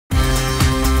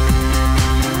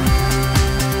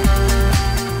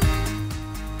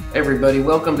Everybody,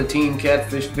 welcome to Team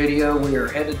Catfish Video. We are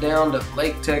headed down to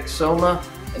Lake Texoma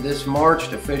this March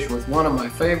to fish with one of my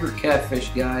favorite catfish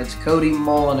guides, Cody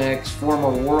Mullennix, former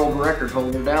world record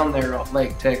holder down there at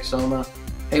Lake Texoma.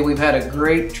 Hey, we've had a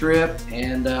great trip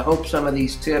and hope some of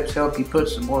these tips help you put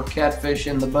some more catfish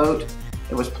in the boat.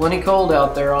 It was plenty cold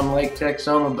out there on Lake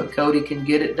Texoma, but Cody can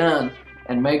get it done.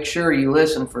 And make sure you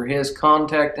listen for his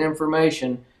contact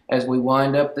information as we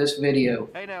wind up this video.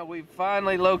 Hey, now we've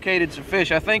finally located some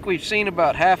fish. I think we've seen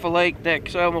about half of Lake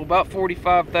Texoma, about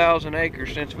 45,000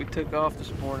 acres since we took off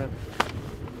this morning.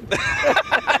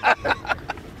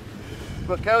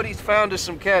 But Cody's found us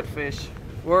some catfish.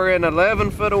 We're in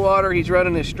 11 foot of water. He's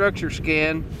running his structure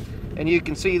scan, and you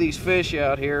can see these fish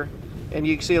out here, and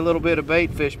you can see a little bit of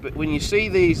bait fish. But when you see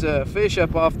these fish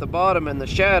up off the bottom in the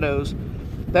shadows,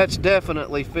 that's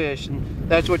definitely fish, and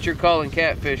that's what you're calling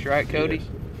catfish, right, Cody? Yes.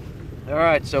 All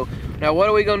right, so now what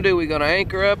are we gonna do? We're gonna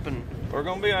anchor up and... We're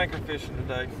gonna be anchor fishing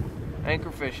today.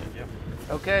 Anchor fishing? Yep.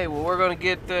 Okay, well we're gonna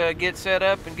get set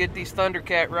up and get these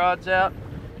Thundercat rods out.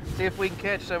 See if we can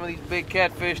catch some of these big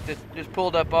catfish that just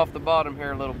pulled up off the bottom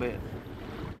here a little bit.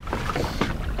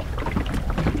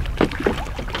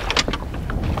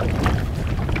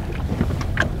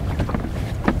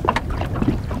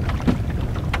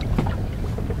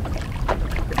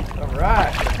 All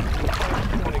right.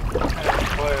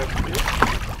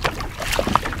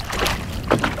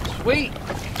 Sweet.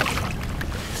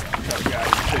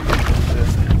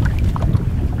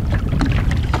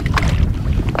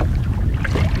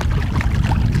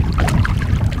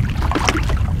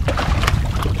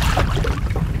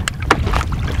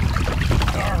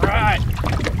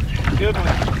 Good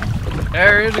one.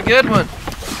 There is a good one.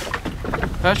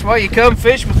 That's why you come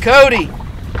fish with Cody.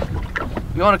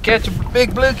 You want to catch a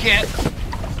big blue cat?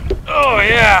 Oh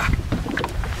yeah.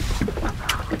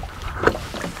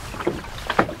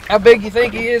 How big you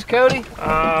think he is, Cody?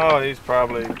 Oh, he's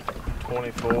probably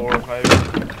 24, maybe.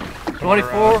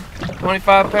 24,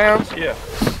 25 pounds? Yeah.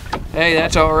 Hey,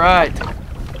 that's all right.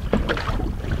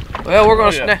 Well, we're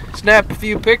gonna snap a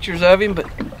few pictures of him,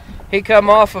 but he come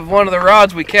off of one of the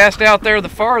rods we cast out there the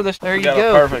farthest. There you go. Got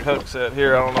a perfect hook set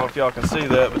here. I don't know if y'all can see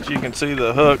that, but you can see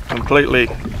the hook completely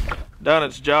done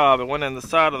its job. It went in the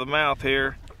side of the mouth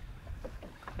here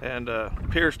and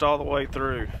pierced all the way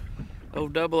through. Oh,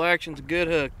 double action's a good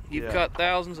hook. You've caught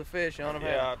thousands of fish on them.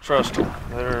 Yeah, I trust them.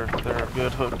 They're a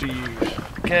good hook to use.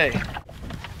 Okay.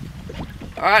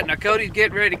 All right, now Cody's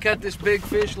getting ready to cut this big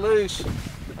fish loose.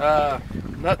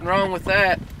 Nothing wrong with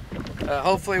that.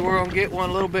 Hopefully we're gonna get one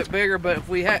a little bit bigger, but if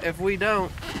we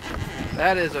don't,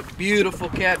 that is a beautiful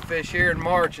catfish here in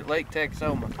March at Lake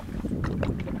Texoma.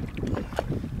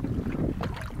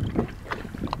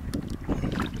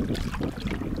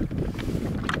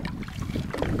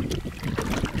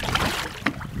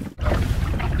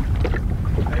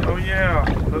 Oh yeah,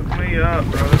 hook me up,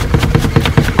 brother.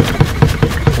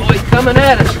 Oh, he's coming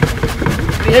at us.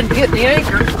 He didn't get the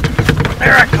anchor.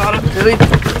 There, I caught him. Did he?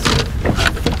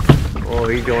 Oh,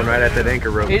 he's going right at that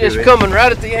anchor rope. He's just coming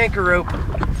right at the anchor rope.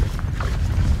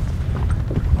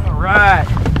 All right.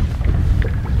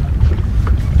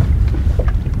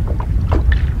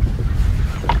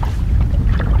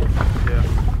 Yeah.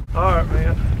 All right,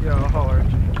 man. Yeah, I'll holler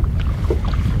at you.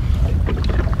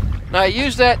 Now, I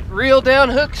used that reel down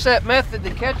hook set method to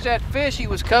catch that fish. He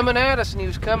was coming at us, and he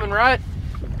was coming right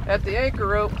at the anchor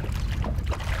rope.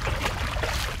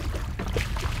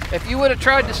 If you would have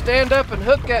tried to stand up and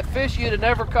hook that fish, you'd have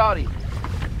never caught him.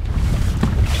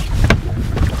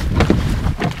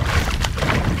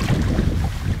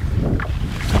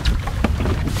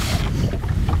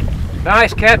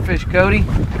 Nice catfish, Cody.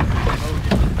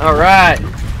 All right.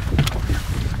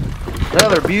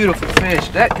 Another beautiful fish.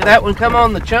 Did that one come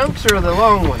on the chunks or the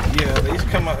long one? Yeah, these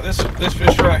come out. This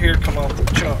fish right here come off the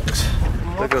chunks.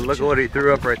 Look at what he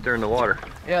threw up right there in the water.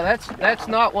 Yeah, that's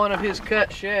not one of his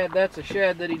cut shad. That's a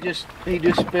shad that he just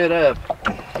spit up.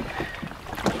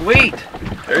 Sweet.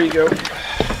 There you go.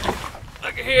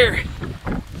 Look at here.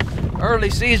 Early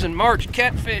season March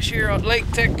catfish here on Lake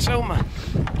Texoma.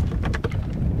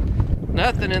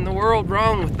 Nothing in the world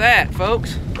wrong with that,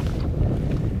 folks.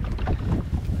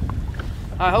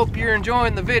 I hope you're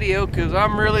enjoying the video because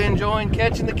I'm really enjoying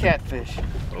catching the catfish.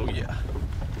 Oh yeah.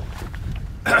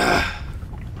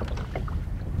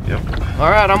 Yep. All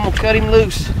right, I'm gonna cut him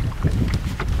loose.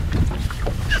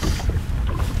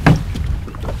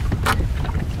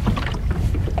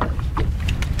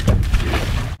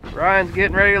 Ryan's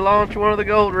getting ready to launch one of the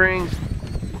gold rings.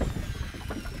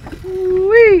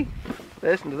 Woo-wee!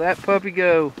 Listen to that puppy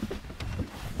go.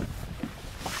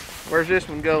 Where's this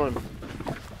one going?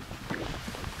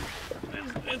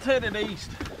 It's headed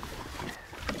east.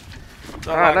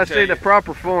 All right, let's see the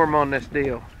proper form on this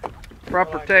deal.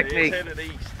 Proper technique. Headed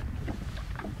east.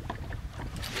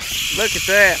 Look at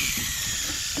that.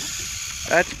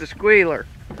 That's the squealer.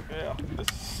 Yeah,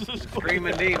 this is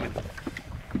Screaming demon.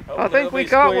 I think we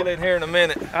caught one in here in a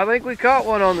minute. I think we caught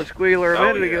one on the squealer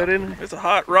a minute ago, didn't we? It's a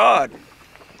hot rod.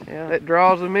 Yeah, it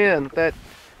draws them in.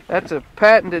 That's a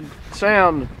patented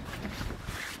sound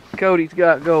Cody's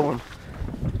got going.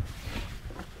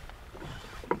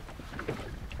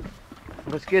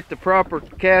 Let's get the proper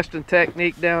casting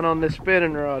technique down on this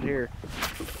spinning rod here.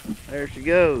 There she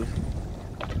goes.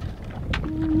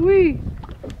 Whee!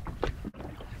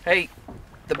 Hey,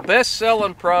 the best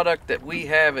selling product that we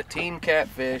have at Team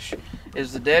Catfish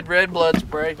is the Dead Red Blood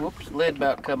Spray. Whoops, lid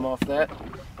about come off that.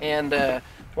 And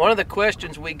one of the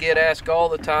questions we get asked all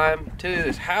the time too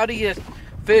is, how do you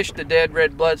fish the Dead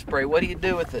Red Blood Spray? What do you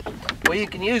do with it? Well, you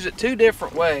can use it two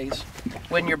different ways.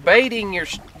 When you're baiting your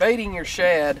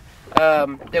shad,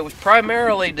 it was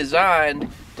primarily designed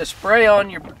to spray on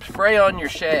your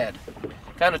shad.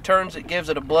 Kind of turns it, gives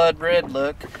it a blood red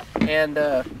look. And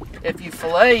if you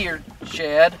fillet your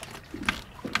shad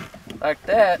like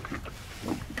that,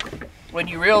 when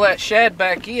you reel that shad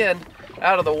back in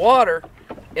out of the water,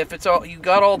 if it's all, you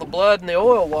got all the blood and the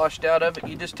oil washed out of it,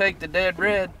 you just take the Dead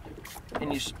Red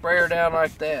and you spray her down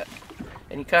like that,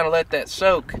 and you kind of let that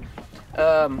soak.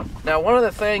 Now, one of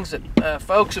the things that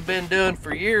folks have been doing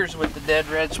for years with the Dead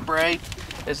Red spray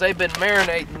is they've been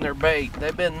marinating their bait.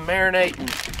 They've been marinating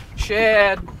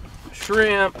shad,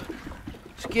 shrimp,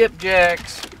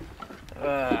 skipjacks,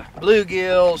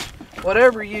 bluegills,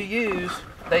 whatever you use.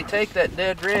 They take that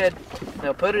Dead Red,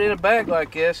 they'll put it in a bag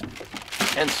like this,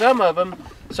 and some of them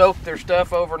soak their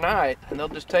stuff overnight, and they'll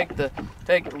just take the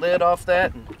lid off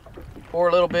that and pour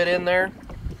a little bit in there,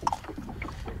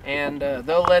 and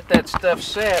they'll let that stuff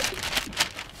set,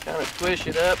 kind of squish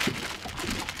it up.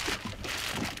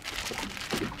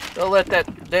 They'll let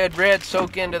that Dead Red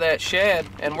soak into that shad,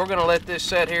 and we're gonna let this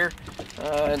set here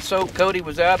and soak. Cody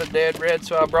was out of Dead Red,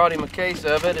 so I brought him a case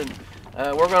of it,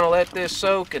 and we're gonna let this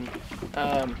soak. And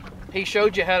he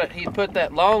showed you how he put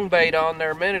that long bait on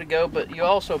there a minute ago, but you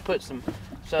also put some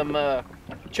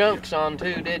chunks on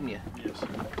too, didn't you? Yes.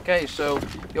 Okay, so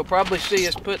you'll probably see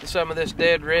us putting some of this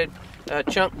Dead Red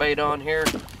chunk bait on here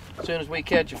as soon as we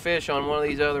catch a fish on one of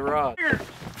these other rods.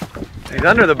 He's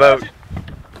under the boat.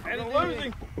 And I'm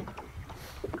losing.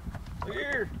 Look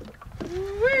here.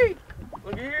 Woo-wee.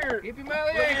 Look here. Keep him out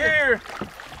of the Look anchor. here.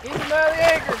 Keep him out of the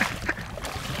anchor.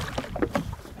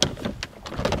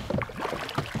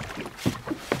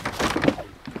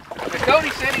 Now, Cody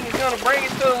said he was going to bring it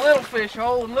to the little fish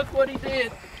hole, and look what he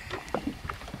did.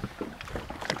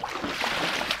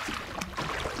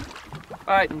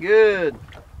 Fighting good.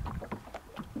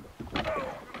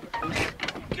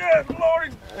 Good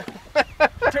Lord.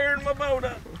 Tearing my boat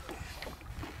up.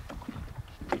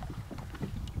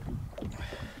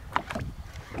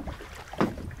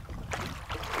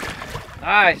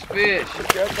 Nice fish.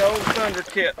 Got the old thunder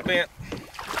cat bent.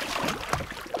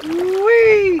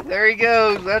 Whee! There he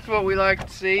goes. That's what we like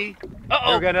to see.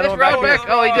 Uh-oh, Got another this one rod back back.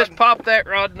 there. Oh, he just popped that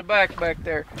rod in the back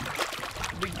there.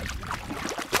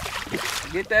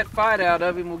 Get that fight out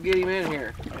of him, we'll get him in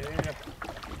here. Yeah.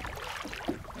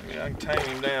 Maybe I can tame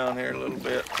him down here a little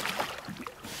bit.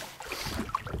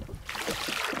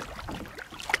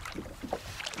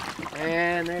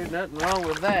 And there's nothing wrong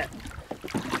with that.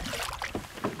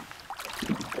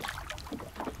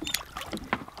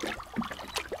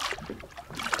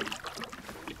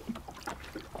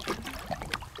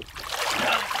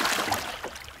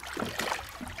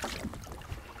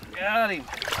 Got him.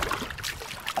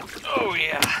 Oh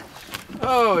yeah.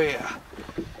 Oh yeah.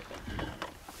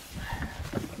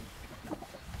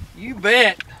 You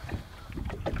bet.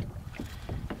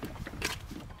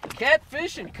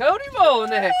 Catfishing Cody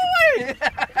Mullennix.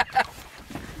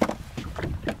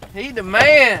 He the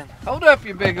man. Hold up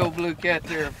your big old blue cat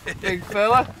there, big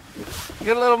fella.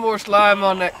 Get a little more slime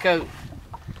on that coat.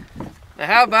 Now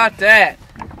how about that?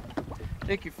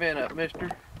 Stick your fin up, mister.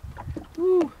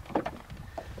 Woo.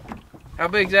 How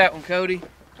big's that one, Cody?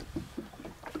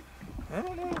 I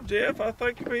don't know, Jeff. I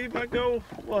think he might go,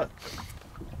 what?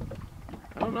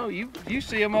 I don't know. You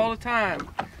see them all the time.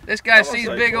 This guy sees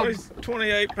big old...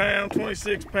 28 pound,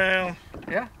 26 pound.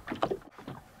 Yeah.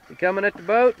 You coming at the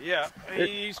boat? Yeah,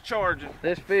 he's charging.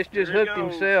 This fish just Here he hooked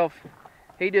goes. himself.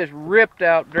 He just ripped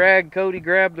out, dragged. Cody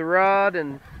grabbed the rod,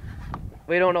 and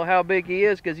we don't know how big he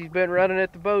is because he's been running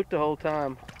at the boat the whole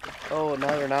time. Oh,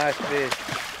 another nice fish.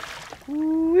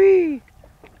 Woo-wee.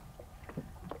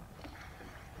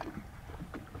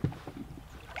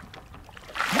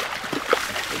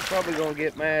 He's probably gonna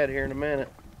get mad here in a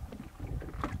minute.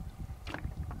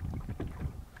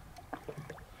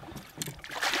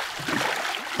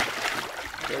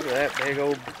 Big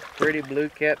old pretty blue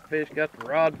catfish got the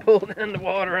rod pulled in the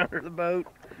water under the boat.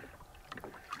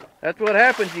 That's what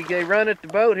happens. They run at the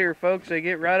boat here, folks. They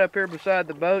get right up here beside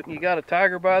the boat and you got a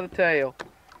tiger by the tail.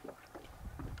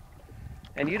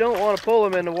 And you don't want to pull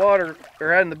them in the water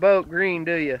or in the boat green,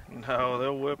 do you? No,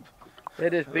 they'll whip. They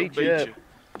just beat you up.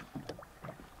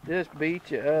 Just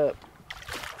beat you up.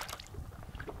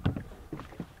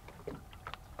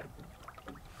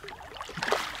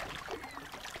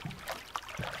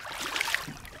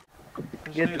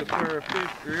 Get the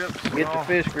fish grip. Get the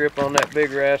fish grip on that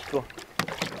big rascal.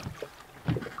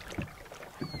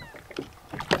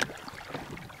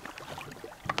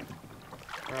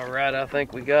 All right, I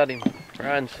think we got him.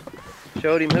 Ryan's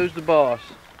showed him who's the boss.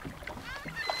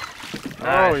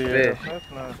 Nice yeah, fish.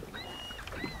 That's nice.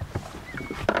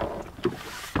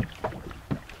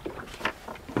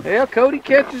 Yeah, Cody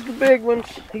catches the big ones.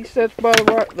 He sets by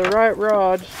the right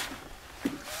rods.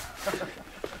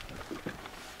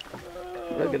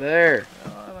 Look at there. I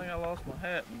think I lost my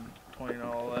hat in between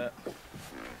all that.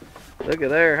 Look at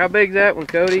there. How big's that one,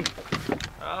 Cody?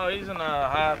 Oh, he's in the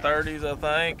high 30s, I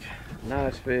think.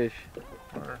 Nice fish.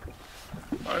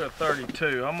 Probably a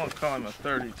 32. I'm gonna call him a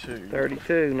 32.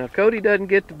 32. Now Cody doesn't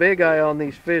get the big eye on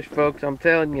these fish, folks. I'm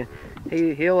telling you,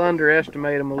 he'll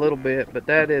underestimate them a little bit. But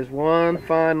that is one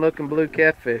fine-looking blue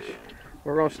catfish.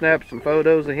 We're gonna snap some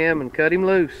photos of him and cut him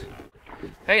loose.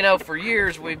 Hey, now for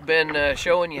years we've been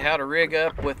showing you how to rig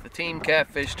up with the Team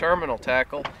Catfish terminal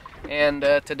tackle, and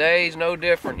today's no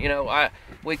different. You know,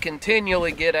 we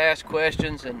continually get asked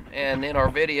questions and in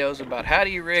our videos about how do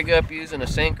you rig up using a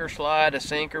sinker slide, a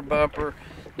sinker bumper,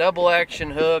 double action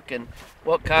hook, and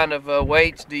what kind of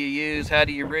weights do you use, how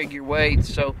do you rig your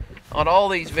weights. So on all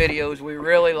these videos we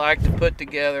really like to put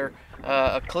together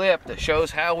a clip that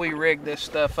shows how we rig this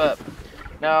stuff up.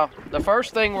 Now the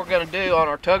first thing we're going to do on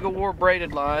our tug-of-war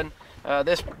braided line,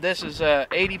 this is a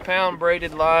 80-pound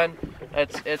braided line.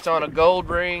 It's on a gold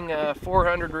ring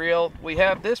 400 reel. We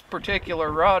have this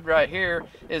particular rod right here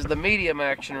is the medium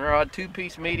action rod,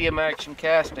 2-piece medium action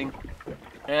casting,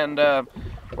 and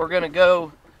we're going to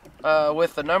go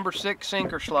with the number 6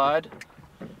 sinker slide.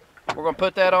 We're going to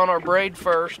put that on our braid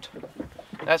first.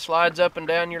 That slides up and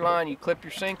down your line. You clip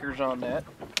your sinkers on that.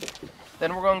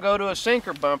 Then we're going to go to a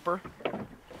sinker bumper,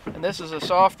 and this is a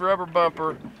soft rubber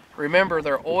bumper. Remember,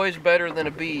 they're always better than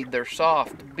a bead. They're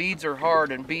soft. Beads are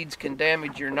hard, and beads can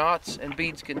damage your knots, and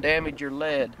beads can damage your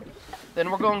lead.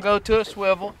 Then we're going to go to a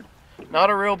swivel. Not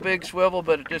a real big swivel,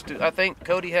 but I think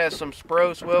Cody has some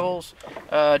Spro swivels.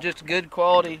 Just good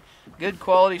quality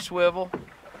swivel.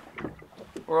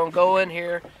 We're going to go in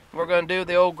here, and we're going to do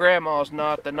the old grandma's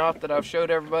knot, the knot that I've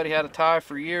showed everybody how to tie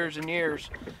for years and years.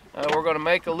 We're going to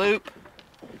make a loop.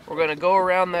 We're going to go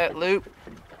around that loop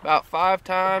about 5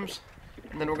 times.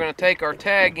 And then we're going to take our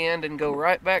tag end and go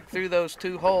right back through those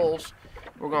 2 holes.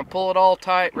 We're going to pull it all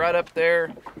tight right up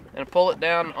there and pull it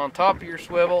down on top of your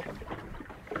swivel.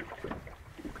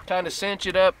 Kind of cinch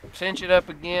it up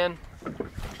again.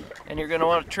 And you're going to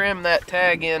want to trim that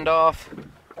tag end off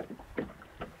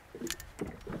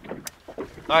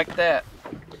like that.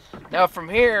 Now from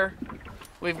here,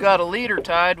 we've got a leader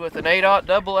tied with an 8/0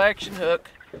 double action hook,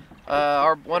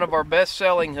 one of our best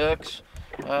selling hooks.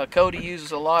 Cody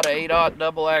uses a lot of 8/0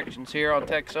 double actions here on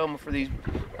Texoma for these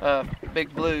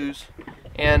big blues,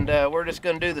 and we're just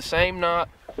going to do the same knot,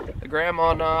 the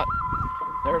grandma knot.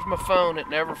 There's my phone, it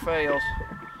never fails.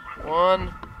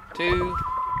 1, 2,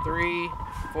 3,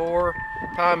 4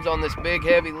 times on this big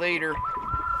heavy leader.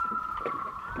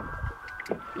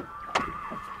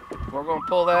 We're going to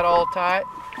pull that all tight,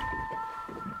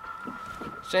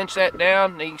 cinch that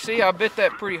down. Now you can see I bit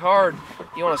that pretty hard.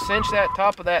 You want to cinch that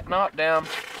top of that knot down.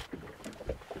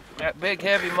 That big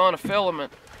heavy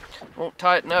monofilament won't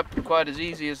tighten up quite as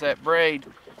easy as that braid.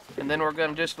 And then we're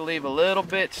going to just leave a little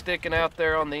bit sticking out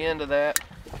there on the end of that.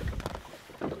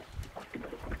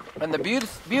 And the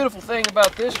beautiful thing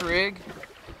about this rig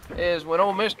is when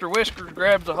old Mr. Whiskers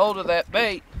grabs a hold of that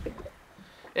bait,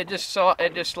 it just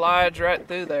slides right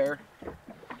through there,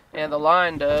 and the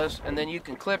line does. And then you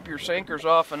can clip your sinkers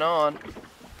off and on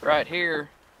right here.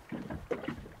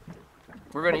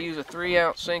 We're going to use a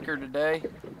 3-ounce sinker today.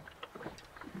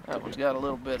 That one's got a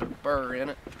little bit of burr in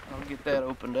it. I'll get that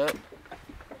opened up.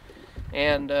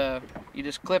 And you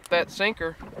just clip that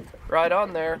sinker right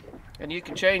on there. And you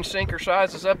can change sinker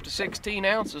sizes up to 16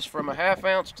 ounces, from a 1/2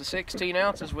 ounce to 16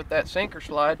 ounces with that sinker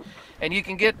slide. And you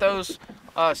can get those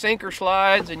sinker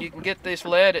slides and you can get this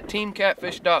lead at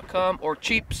teamcatfish.com or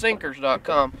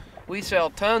cheapsinkers.com. We sell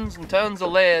tons and tons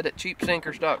of lead at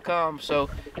cheapsinkers.com, so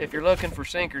if you're looking for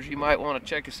sinkers, you might want to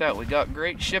check us out. We got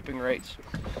great shipping rates.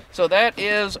 So that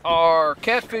is our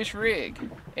catfish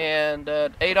rig. and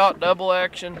 8/0 double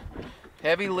action,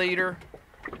 heavy leader,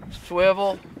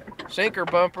 swivel, sinker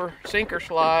bumper, sinker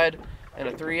slide, and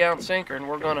a 3-ounce sinker, and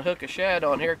we're going to hook a shad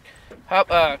on here.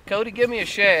 Cody, give me a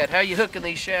shad. How you hooking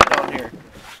these shad on here?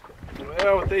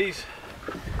 Well, with these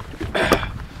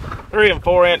 3 and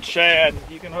 4 inch shad,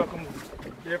 you can hook them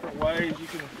different ways. You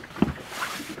can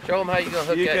show them how you gonna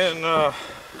hook that.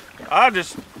 I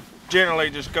just generally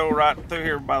just go right through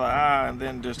here by the eye and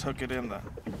then just hook it in the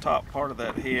top part of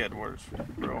that head where it's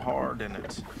real hard and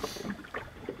it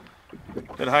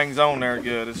hangs on there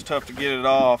good. It's tough to get it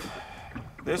off.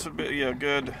 This would be a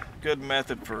good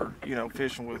method for, you know,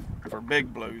 fishing for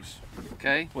big blues.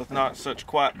 Okay. With not such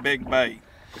quite big bait.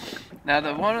 Now,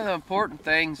 one of the important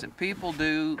things that people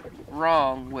do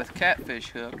wrong with catfish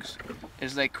hooks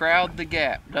is they crowd the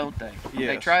gap, don't they? Yes.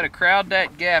 They try to crowd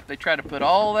that gap. They try to put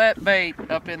all that bait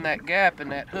up in that gap in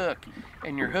that hook,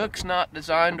 and your hook's not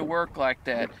designed to work like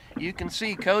that. You can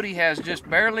see Cody has just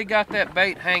barely got that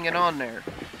bait hanging on there,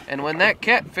 and when that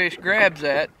catfish grabs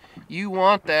that, you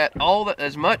want that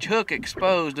as much hook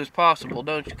exposed as possible,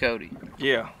 don't you, Cody?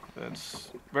 Yeah,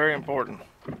 that's very important.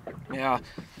 Yeah,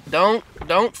 don't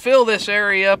fill this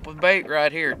area up with bait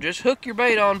right here. Just hook your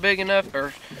bait on big enough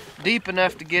or deep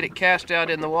enough to get it cast out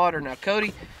in the water. Now,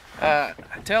 Cody,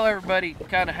 tell everybody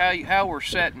kind of how we're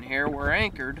setting here. We're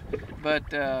anchored, but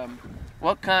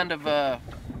what kind of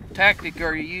tactic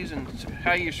are you using?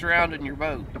 How you surrounding your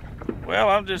boat? Well,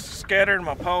 I'm just scattering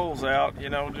my poles out, you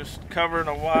know, just covering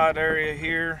a wide area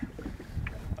here.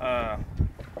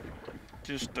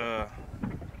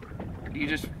 You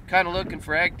just kind of looking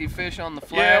for active fish on the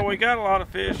flat? Yeah, we got a lot of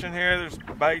fish in here. There's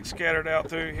bait scattered out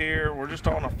through here. We're just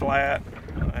on a flat,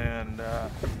 and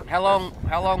how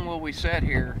long will we sit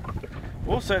here?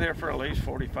 We'll sit here for at least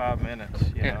 45 minutes,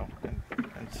 you know,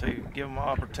 and see, give them an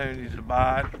opportunity to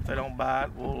bite. If they don't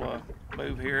bite, we'll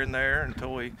move here and there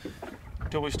until we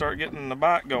start getting the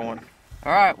bite going.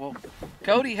 All right, well,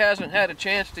 Cody hasn't had a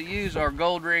chance to use our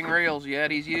gold ring reels yet.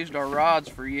 He's used our rods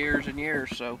for years and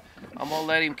years, so I'm gonna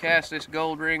let him cast this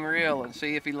gold ring reel and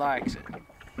see if he likes it.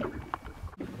 All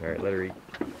right, let her eat.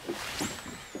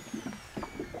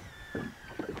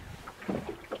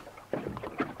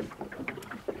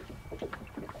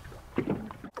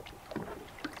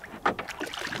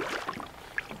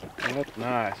 That's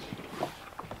nice.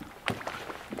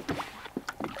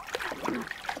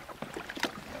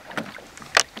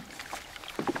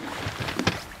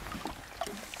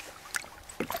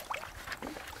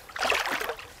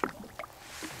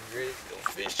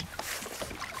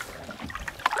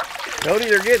 Cody,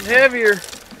 they're getting heavier.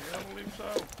 Yeah, I believe so.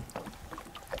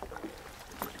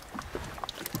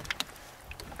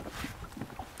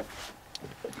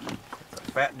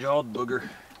 Fat-jawed booger.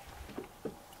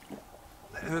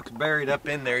 That hook's buried up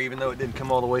in there even though it didn't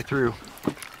come all the way through.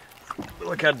 But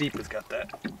look how deep it's got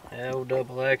that. That old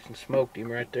double action smoked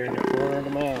him right there in the corner of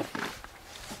the mouth.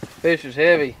 Fish is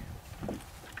heavy.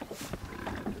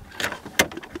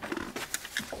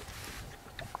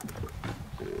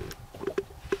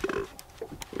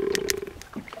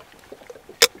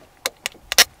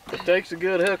 It takes a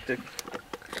good hook to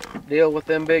deal with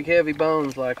them big heavy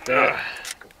bones like that.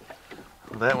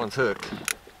 That one's hooked.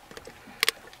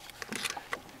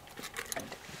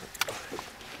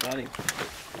 Got him.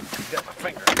 Got my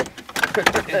finger.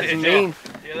 That's mean.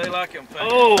 Yeah, they like him.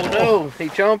 Oh no, he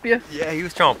chomped you? Yeah, he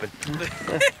was chomping.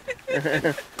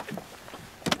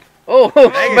 Oh,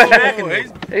 Hey, he's smacking me.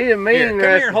 he's a mean Here, come here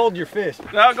wrestler. and hold your fist.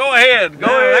 No, go ahead. Go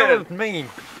No, ahead. that was mean.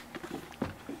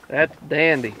 That's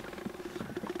dandy.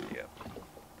 Yep.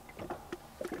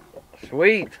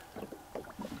 Sweet.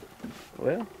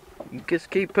 Well, you just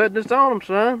keep putting this on them,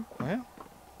 son. Well,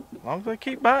 as long as they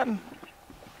keep biting,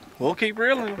 we'll keep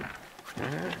reeling them.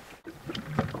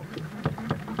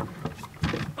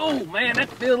 Oh man, that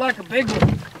feels like a big one. That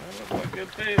looks like good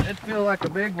fish. That feels like a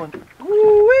big one.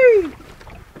 Woo-wee!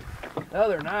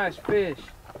 Another nice fish.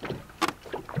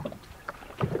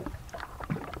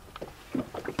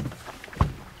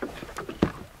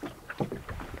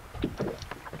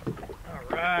 All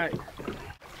right.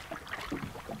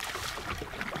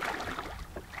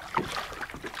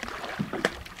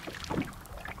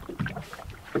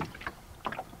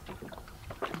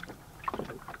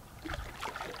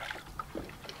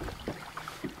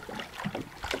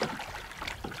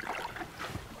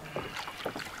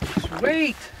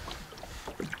 Sweet.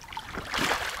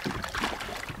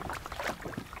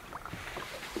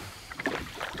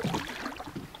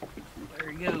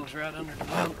 There he goes, right under the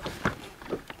boat.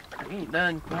 He ain't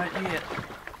done quite yet.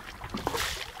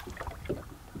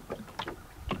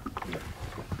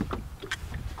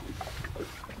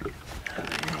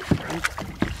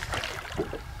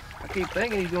 I keep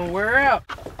thinking he's gonna wear out.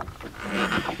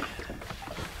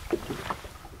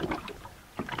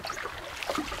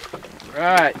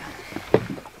 Right.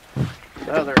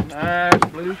 Another nice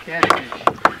blue catfish.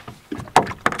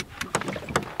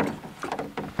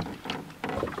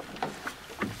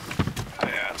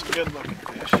 Yeah, it's a good looking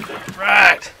fish.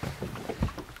 Right.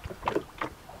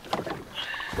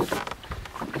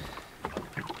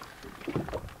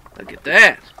 Look at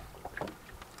that.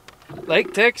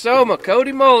 Lake Texoma,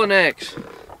 Cody Mullennix.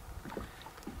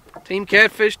 Team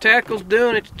Catfish Tackle's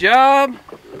doing its job.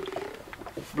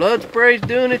 Blood Spray's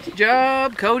doing its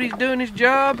job. Cody's doing his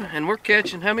job. And we're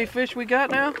catching, how many fish we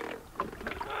got now?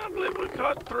 I believe we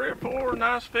caught 3 or 4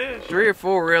 nice fish. 3 or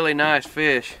 4 really nice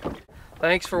fish.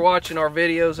 Thanks for watching our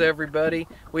videos, everybody.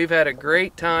 We've had a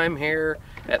great time here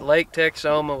at Lake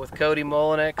Texoma with Cody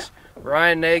Mullennix.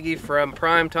 Ryan Nagy from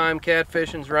Primetime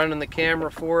Catfishing's running the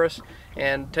camera for us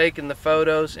and taking the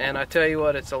photos. And I tell you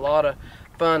what, it's a lot of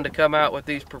fun to come out with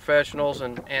these professionals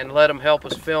and let them help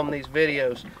us film these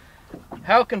videos.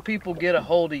 How can people get a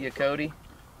hold of you, Cody?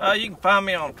 You can find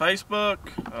me on Facebook,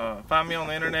 find me on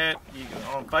the internet. You can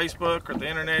on Facebook or the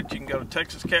internet. You can go to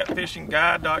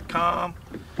texascatfishingguide.com,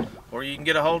 or you can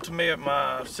get a hold of me at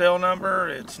my cell number.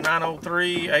 It's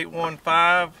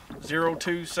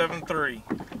 903-815-0273.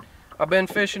 I've been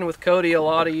fishing with Cody a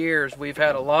lot of years. We've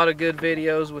had a lot of good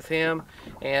videos with him,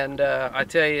 and I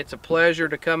tell you, it's a pleasure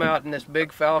to come out in this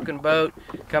big Falcon boat,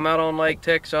 come out on Lake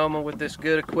Texoma with this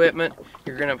good equipment.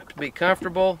 You're going to be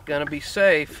comfortable, going to be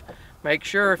safe. Make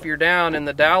sure if you're down in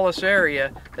the Dallas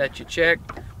area that you check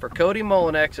for Cody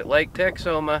Mullennix at Lake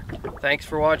Texoma. Thanks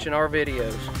for watching our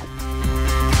videos.